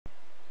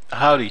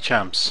Howdy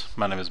champs,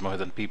 my name is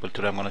Mohit and people.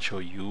 Today I'm going to show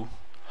you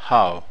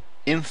how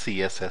in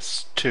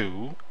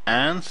CSS2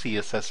 and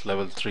CSS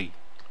level 3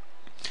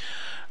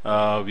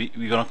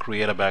 we're going to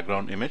create a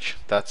background image.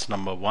 That's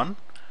number one,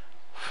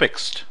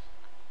 fixed,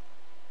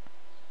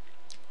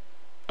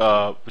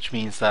 which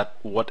means that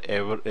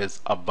whatever is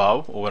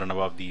above, over and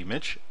above the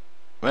image,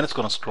 when it's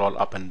going to scroll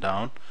up and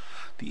down,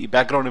 the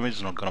background image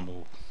is not going to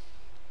move.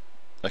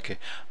 Okay.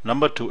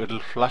 Number two, it'll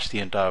flush the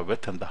entire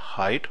width and the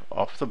height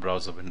of the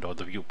browser window,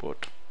 the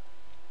viewport.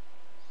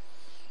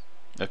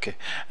 Okay,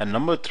 and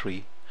number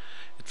three,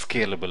 it's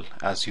scalable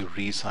as you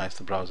resize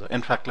the browser.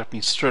 In fact, let me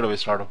straight away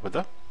start off with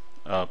a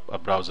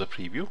browser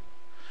preview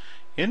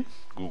in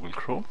Google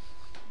Chrome.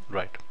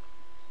 Right,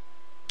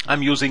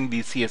 I'm using the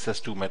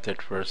CSS2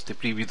 method first. The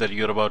preview that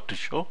you're about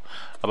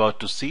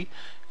to see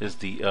is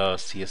the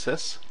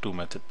CSS2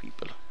 method,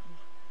 people.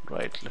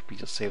 Right, let me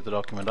just save the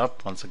document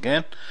up once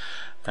again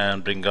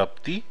and bring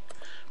up the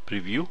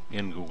preview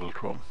in Google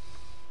Chrome.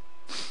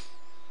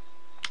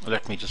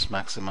 Let me just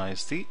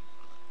maximize the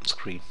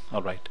screen.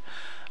 Alright,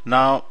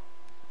 now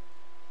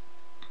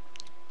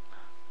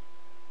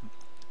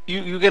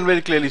you can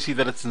very clearly see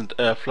that it's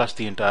flushed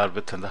the entire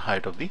width and the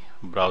height of the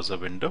browser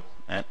window,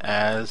 and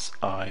as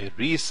I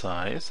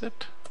resize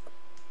it,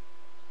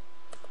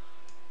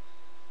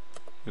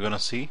 you're gonna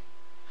see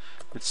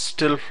it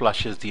still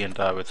flushes the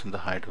entire width and the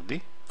height of the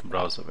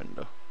browser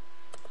window.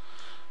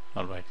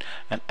 Alright,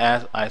 and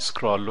as I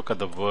scroll, look at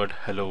the word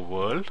hello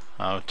world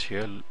out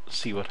here,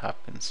 see what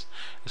happens.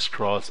 It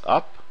scrolls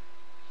up,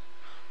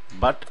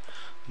 but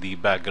the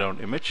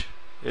background image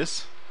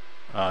is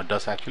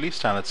does actually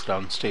stand its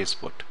ground, stays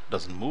put,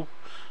 doesn't move.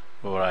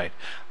 Alright,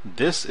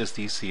 this is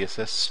the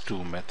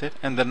CSS2 method,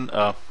 and then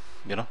I'm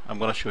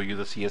going to show you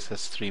the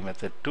CSS3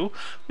 method too,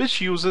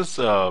 which uses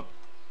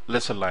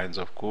lesser lines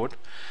of code,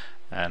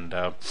 and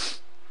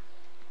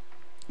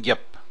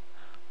yep.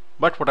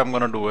 But what I'm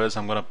going to do is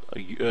I'm going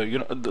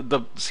to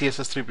the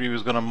CSS3 preview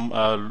is going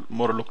to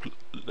more look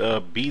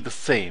be the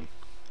same.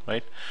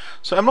 Right,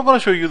 so I'm not going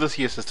to show you the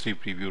CSS3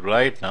 preview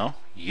right now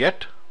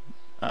yet.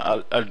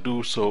 I'll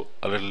do so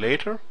a little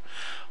later,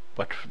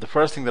 but the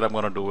first thing that I'm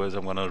going to do is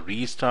I'm going to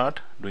restart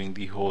doing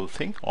the whole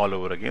thing all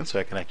over again so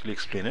I can actually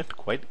explain it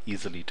quite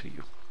easily to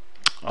you.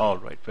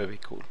 Alright, very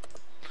cool.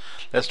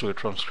 Let's do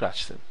it from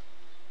scratch then.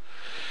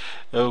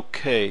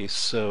 Okay,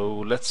 so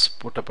let's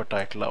put up a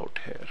title out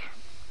here.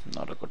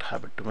 Not a good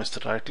habit to miss the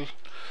title.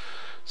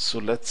 So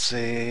let's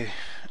say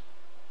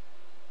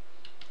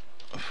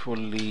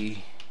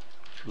fully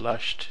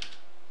flushed,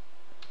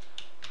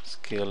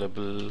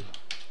 scalable,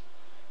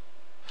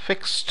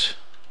 fixed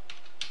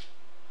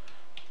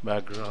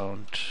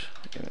background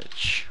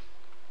image.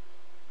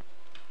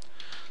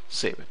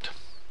 Save it.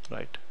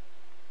 Right,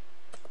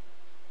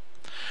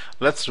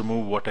 let's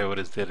remove whatever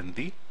is there in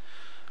the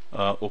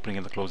opening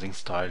and the closing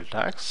style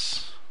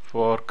tags.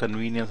 For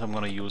convenience, I'm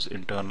going to use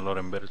internal or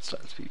embedded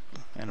styles,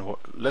 people, and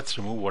let's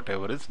remove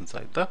whatever is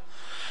inside the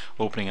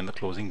opening and the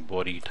closing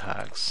body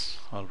tags.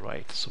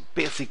 Alright, so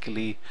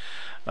basically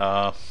we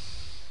are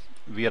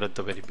at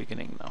the very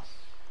beginning now.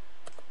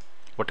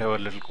 Whatever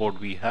little code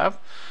we have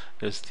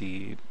is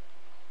the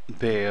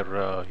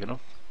bare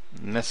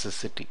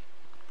necessity.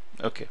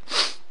 Okay,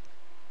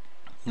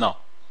 now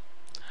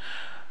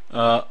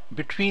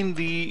between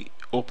the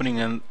opening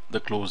and the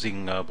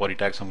closing body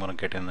tags, I'm going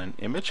to get in an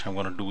image. I'm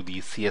going to do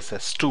the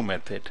CSS2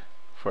 method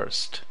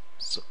first.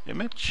 So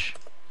image,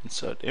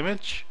 insert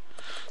image,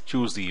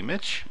 choose the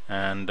image,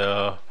 and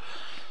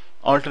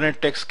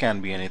alternate text can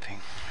be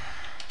anything.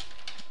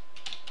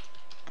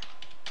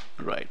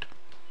 Right,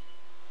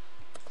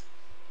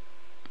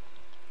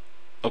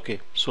 okay,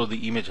 so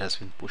the image has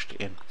been pushed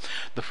in.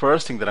 The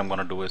first thing that I'm going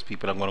to do is,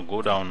 people, I'm going to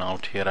go down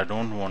out here. I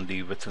don't want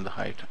the width and the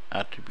height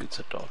attributes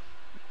at all.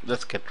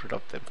 Let's get rid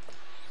of them,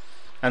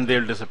 and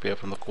they'll disappear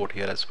from the code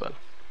here as well.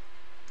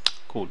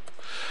 Cool.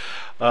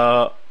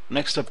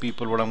 Next up,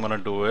 people, what I'm going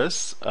to do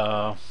is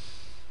I'm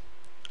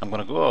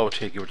going to go out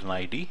here, give it an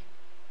ID,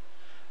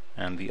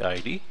 and the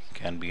ID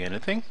can be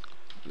anything.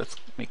 Let's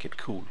make it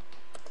cool.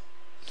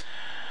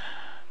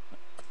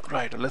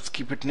 Right, let's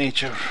keep it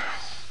nature.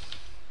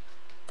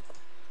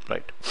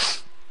 Right,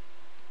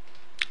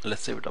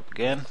 let's save it up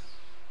again.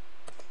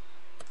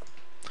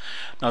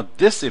 Now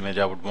this image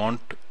I would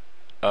want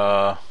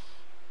to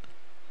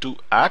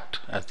act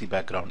as the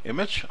background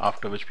image,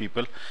 after which,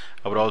 people,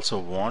 I would also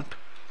want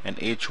an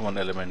h1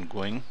 element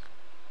going.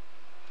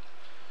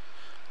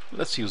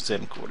 Let's use the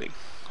encoding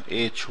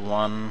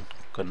h1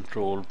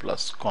 control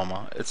plus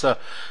comma. It's a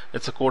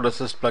code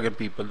assist plugin,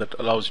 people, that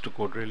allows you to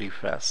code really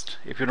fast.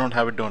 If you don't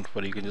have it, don't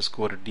worry, you can just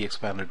code it the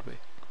expanded way.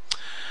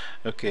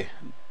 Okay,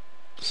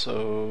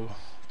 so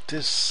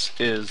this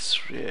is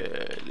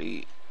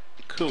really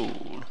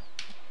cool,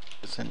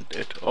 isn't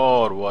it,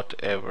 or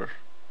whatever.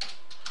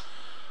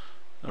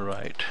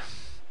 Right,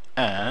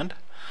 and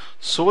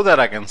so that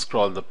I can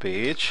scroll the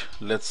page,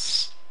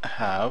 let's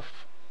have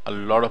a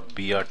lot of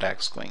BR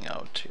tags going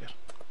out here.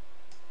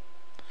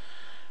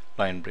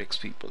 Line breaks,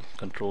 people.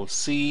 Control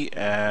C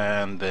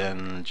and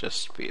then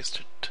just paste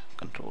it.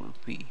 Control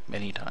V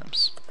many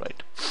times.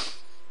 Right.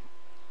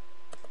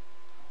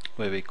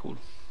 Very cool.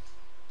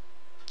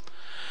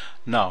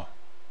 Now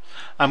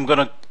I'm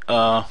gonna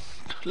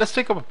let's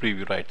take up a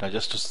preview right now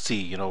just to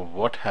see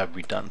what have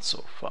we done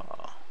so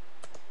far.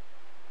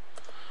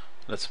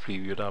 Let's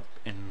preview it up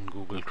in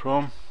Google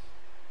Chrome.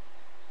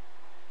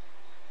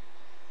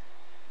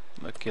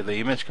 Okay, the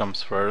image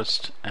comes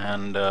first,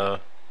 and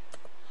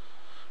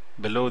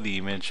below the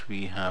image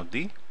we have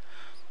the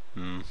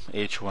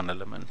H1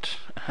 element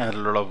and a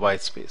lot of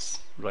white space,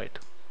 right?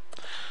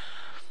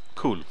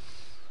 Cool.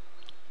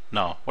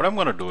 Now what I'm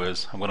going to do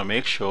is I'm going to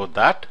make sure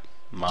that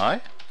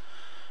my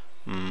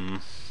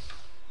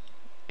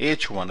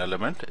H1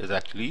 element is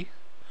actually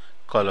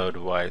colored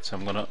white. So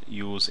I'm going to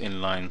use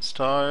inline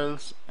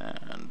styles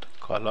and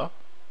color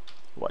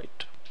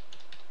white.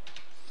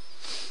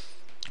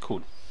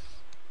 Cool.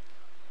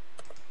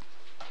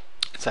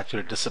 It's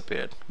actually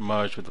disappeared,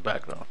 merged with the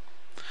background.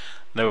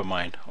 Never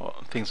mind,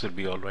 things will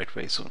be alright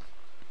very soon.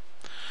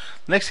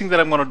 Next thing that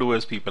I'm going to do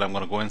is, people, I'm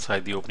going to go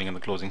inside the opening and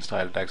the closing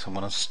style tags. I'm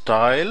going to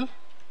style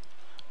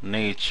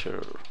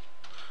nature,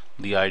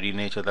 the ID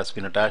nature that's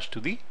been attached to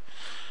the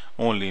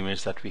only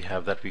image that we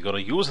have, that we're going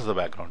to use as a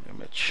background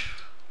image.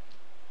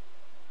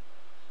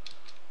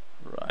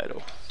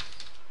 Righto.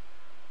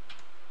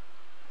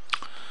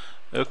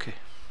 Okay.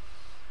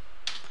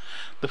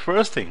 The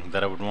first thing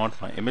that I would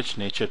want my image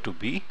nature to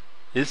be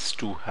is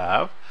to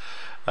have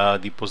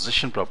the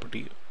position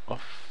property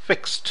of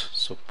fixed.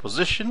 So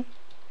position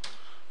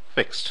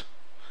fixed.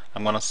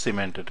 I'm going to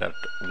cement it at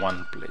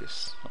one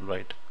place.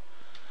 Right.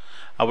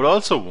 I would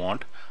also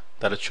want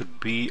that it should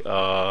be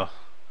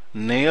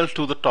nailed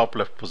to the top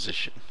left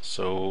position.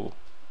 So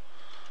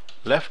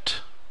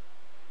left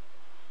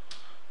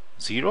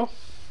 0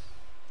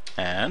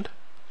 and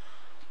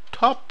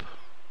top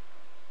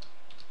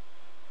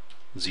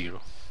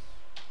 0.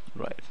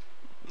 Right.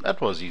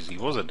 That was easy,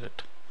 wasn't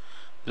it?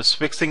 Just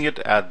fixing it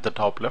at the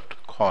top left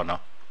corner.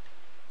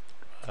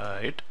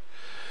 Right.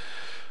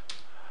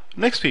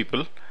 Next,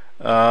 people,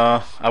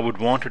 I would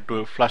want it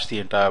to flush the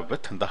entire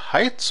width and the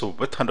height. So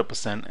width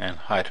 100% and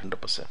height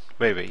 100%.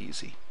 Very, very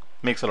easy.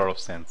 Makes a lot of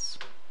sense.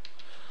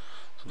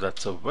 So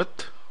that's a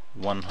width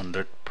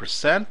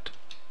 100%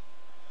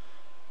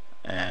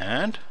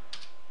 and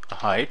a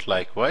height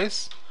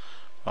likewise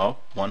of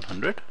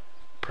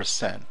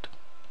 100%.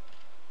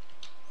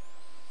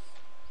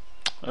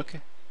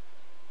 Okay.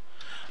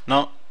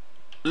 Now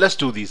let's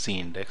do the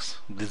z-index.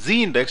 The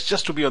z-index,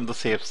 just to be on the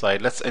safe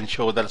side, let's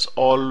ensure that it's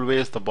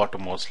always the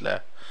bottommost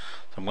layer.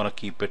 So I'm going to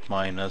keep it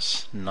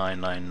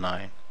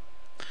 -999.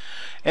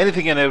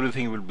 Anything and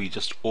everything will be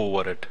just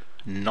over it,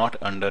 not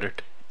under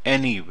it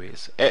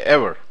anyways,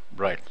 ever,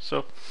 right?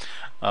 So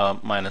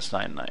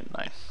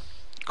 -999.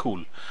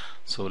 Cool.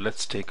 So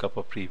let's take up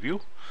a preview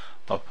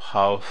of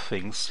how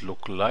things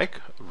look like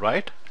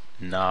right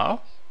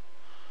now.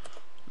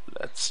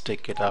 Let's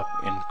take it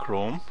up in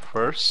Chrome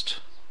first.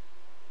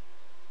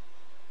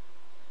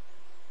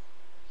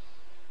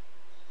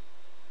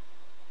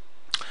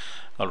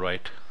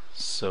 Alright,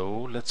 so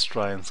let's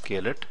try and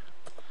scale it.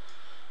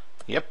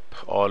 Yep,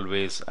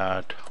 always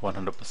at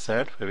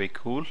 100%. Very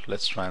cool.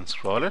 Let's try and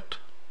scroll it.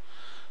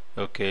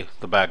 Okay,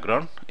 the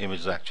background image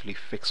is actually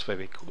fixed.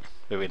 Very cool.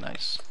 Very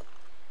nice.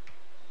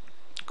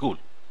 Cool.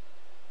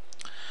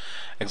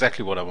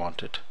 Exactly what I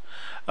wanted.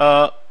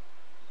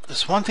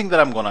 There's one thing that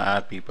I'm going to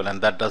add, people,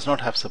 and that does not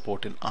have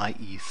support in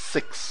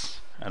IE6,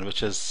 and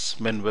which is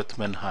min width,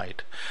 min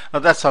height. Now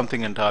that's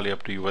something entirely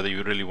up to you whether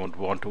you really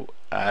want to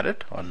add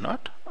it or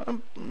not.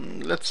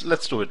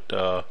 Let's do it.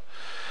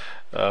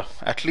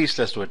 At least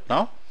let's do it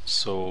now.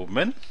 So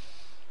min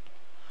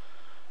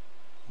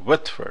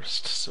width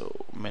first.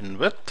 So min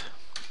width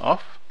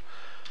of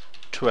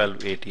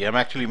 1280. I'm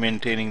actually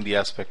maintaining the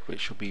aspect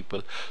ratio,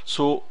 people.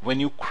 So when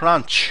you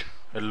crunch,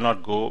 it will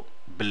not go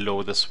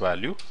below this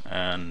value.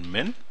 And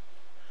min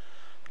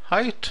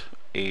height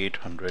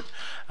 800.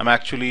 I'm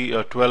actually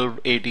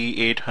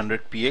 1280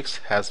 800 px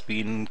has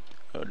been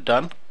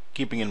done,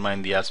 keeping in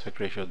mind the aspect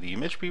ratio of the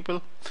image,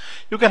 people.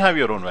 You can have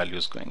your own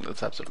values going.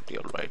 That's absolutely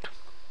alright.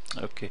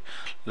 Okay,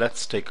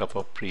 let's take up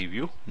a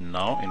preview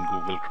now in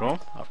Google Chrome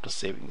after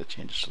saving the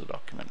changes to the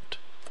document.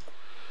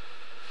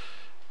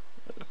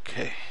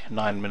 Okay,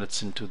 9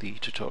 minutes into the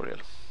tutorial.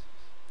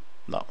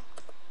 Now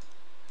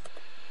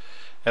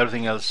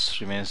everything else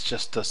remains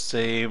just the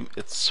same.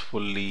 It's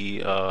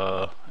fully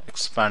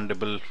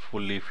expandable,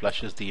 fully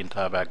flushes the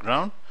entire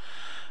background,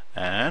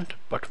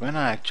 but when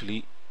I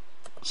actually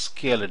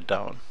scale it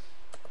down,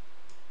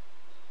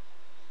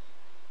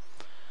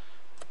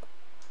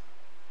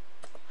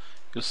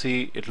 you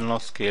see it will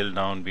not scale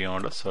down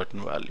beyond a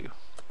certain value.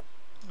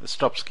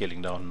 Stop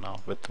scaling down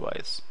now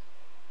widthwise.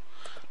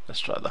 Let's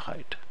try the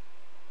height.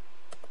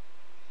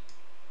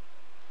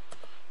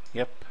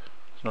 Yep,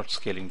 it's not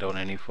scaling down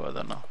any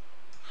further now.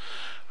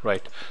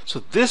 Right, so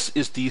this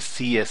is the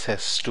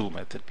CSS2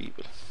 method,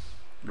 people.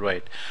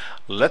 Right,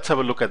 let's have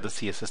a look at the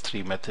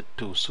CSS3 method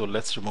too. So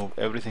let's remove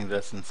everything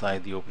that's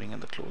inside the opening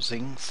and the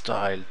closing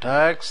style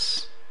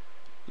tags.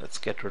 Let's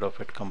get rid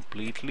of it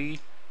completely.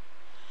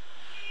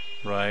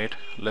 Right,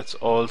 let's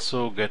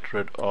also get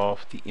rid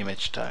of the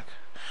image tag.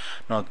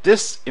 Now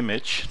this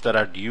image that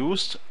I'd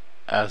used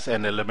as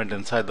an element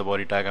inside the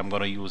body tag, I'm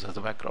going to use as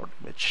a background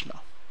image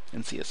now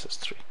in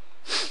CSS3.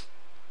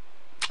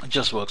 It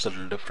just works a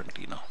little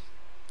differently now,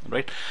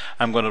 right?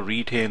 I'm going to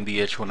retain the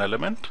h1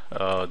 element,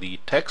 the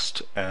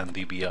text and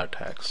the br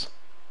tags,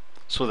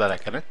 so that I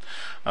can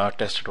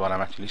test it while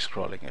I'm actually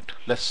scrolling it.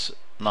 Let's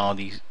now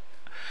the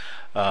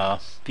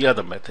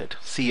other method,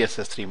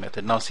 Css3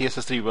 method. Now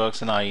Css3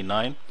 works in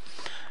IE9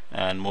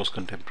 and most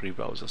contemporary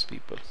browsers,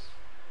 people.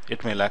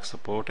 It may lack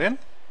support in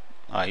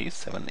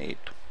IE7.8.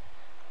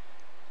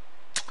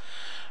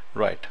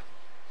 Right.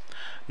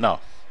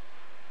 Now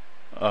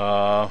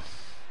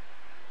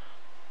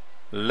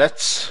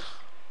let's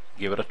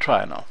give it a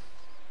try now.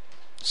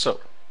 So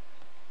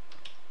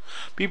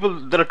people,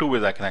 there are two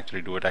ways I can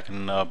actually do it. I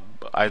can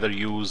either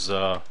use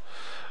the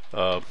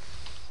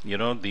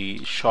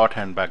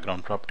shorthand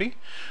background property,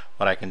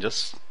 or I can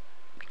just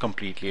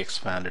completely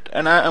expand it.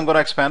 And I'm going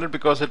to expand it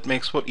because it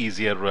makes for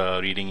easier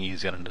reading,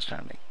 easier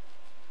understanding.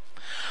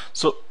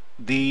 So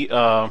the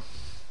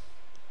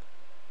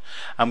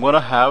I'm going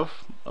to have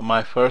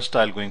my first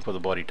style going for the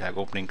body tag,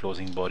 opening,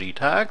 closing body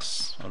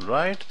tags. All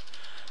right,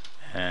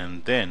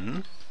 and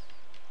then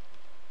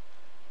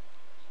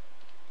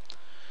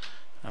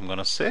I'm going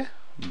to say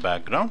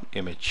background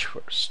image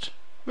first.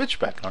 Which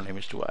background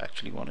image do I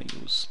actually want to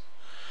use?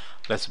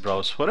 Let's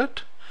browse for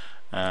it,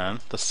 and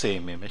the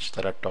same image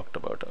that I talked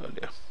about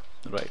earlier,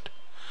 right?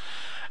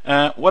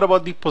 What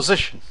about the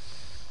position?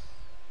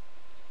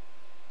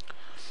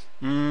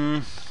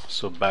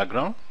 So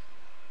background,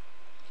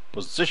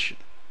 position.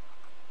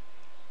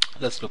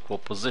 Let's look for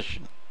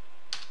position,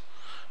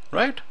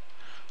 right?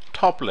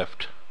 Top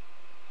left.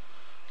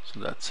 So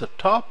that's a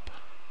top,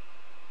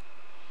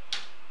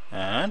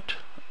 and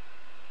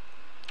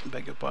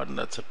beg your pardon,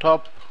 that's a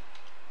top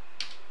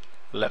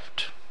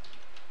left,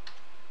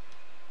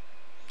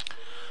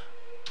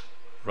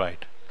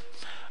 right?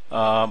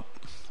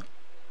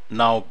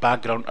 Now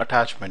background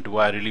attachment, do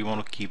I really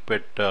want to keep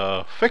it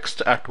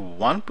fixed at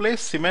one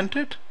place,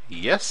 cemented?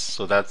 Yes,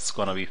 so that's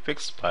gonna be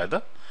fixed by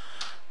the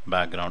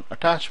background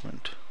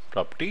attachment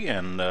property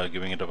and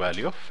giving it a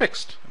value of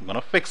fixed. I'm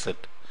gonna fix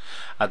it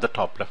at the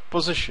top left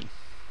position.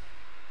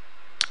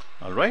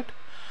 All right,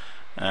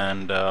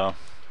 and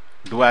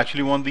do I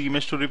actually want the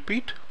image to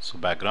repeat? So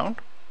background,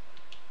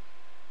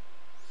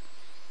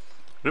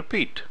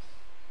 repeat,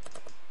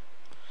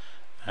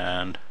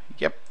 and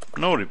yep,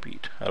 no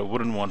repeat. I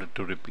wouldn't want it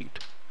to repeat.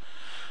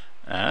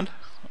 And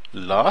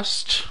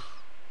last,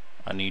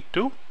 I need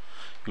to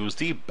use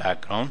the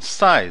background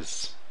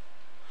size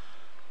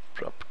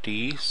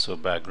property. So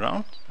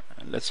background,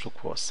 and let's look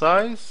for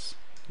size.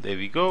 There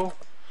we go.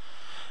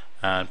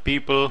 And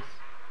people,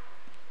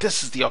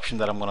 this is the option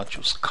that I'm going to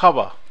choose.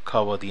 Cover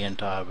the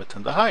entire width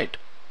and the height,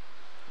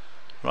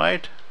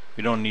 right?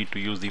 We don't need to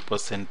use the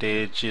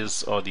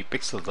percentages or the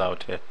pixels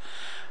out here,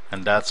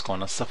 and that's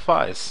gonna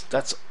suffice.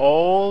 That's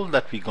all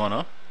that we're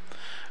gonna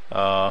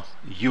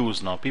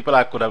use now. People,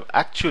 I could have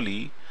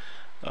actually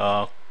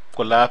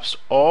collapsed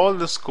all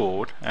this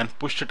code and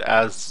pushed it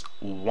as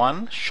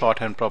one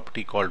shorthand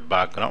property called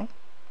background,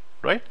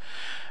 right?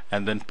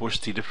 And then push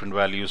the different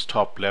values,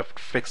 top left,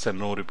 fix and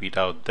no repeat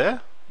out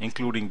there,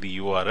 including the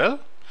URL.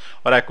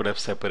 Or I could have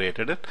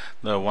separated it.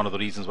 One of the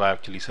reasons why I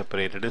actually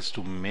separated is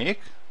to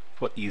make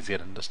for easier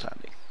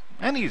understanding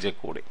and easier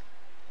coding.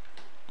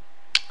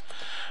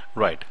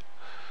 Right.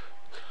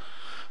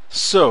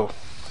 So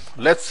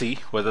let's see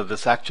whether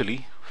this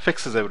actually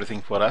fixes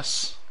everything for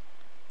us,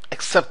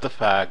 except the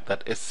fact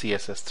that it's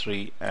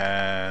CSS3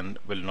 and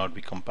will not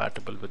be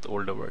compatible with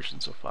older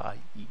versions of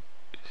IE.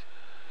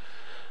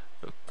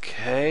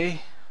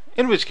 Okay,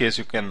 in which case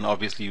you can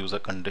obviously use a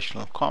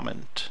conditional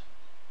comment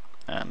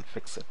and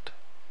fix it.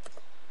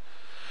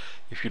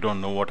 If you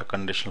don't know what a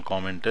conditional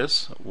comment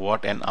is,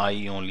 what an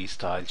IE only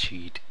style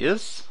sheet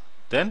is,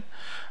 then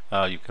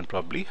you can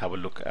probably have a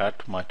look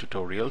at my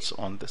tutorials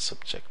on this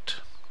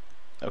subject.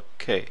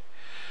 Okay,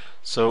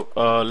 so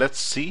let's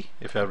see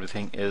if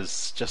everything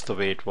is just the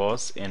way it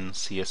was in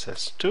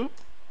CSS2.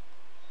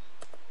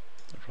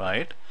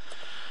 Right,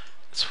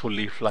 it's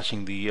fully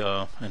flushing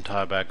the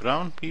entire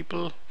background,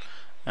 people,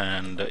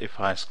 and if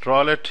I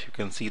scroll it, you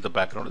can see the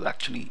background is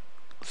actually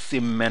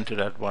cemented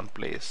at one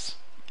place.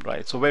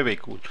 Right, so very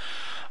cool.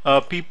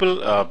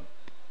 People,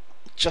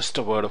 just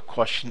a word of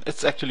caution,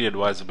 it's actually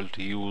advisable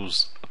to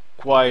use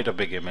quite a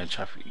big image.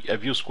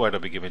 I've used quite a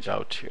big image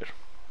out here,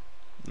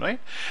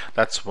 right?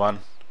 That's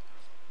one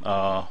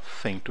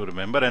thing to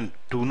remember. And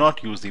do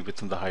not use the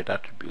width and the height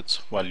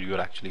attributes while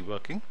you're actually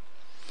working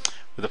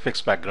with a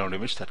fixed background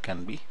image that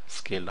can be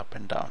scaled up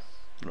and down,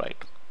 right?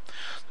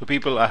 So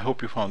people, I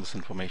hope you found this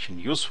information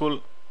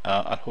useful.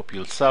 I hope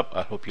you'll sub,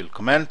 I hope you'll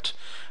comment,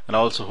 and I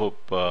also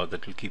hope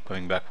that you'll keep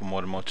coming back for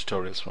more and more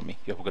tutorials from me.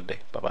 You have a good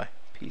day. Bye bye.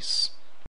 Peace.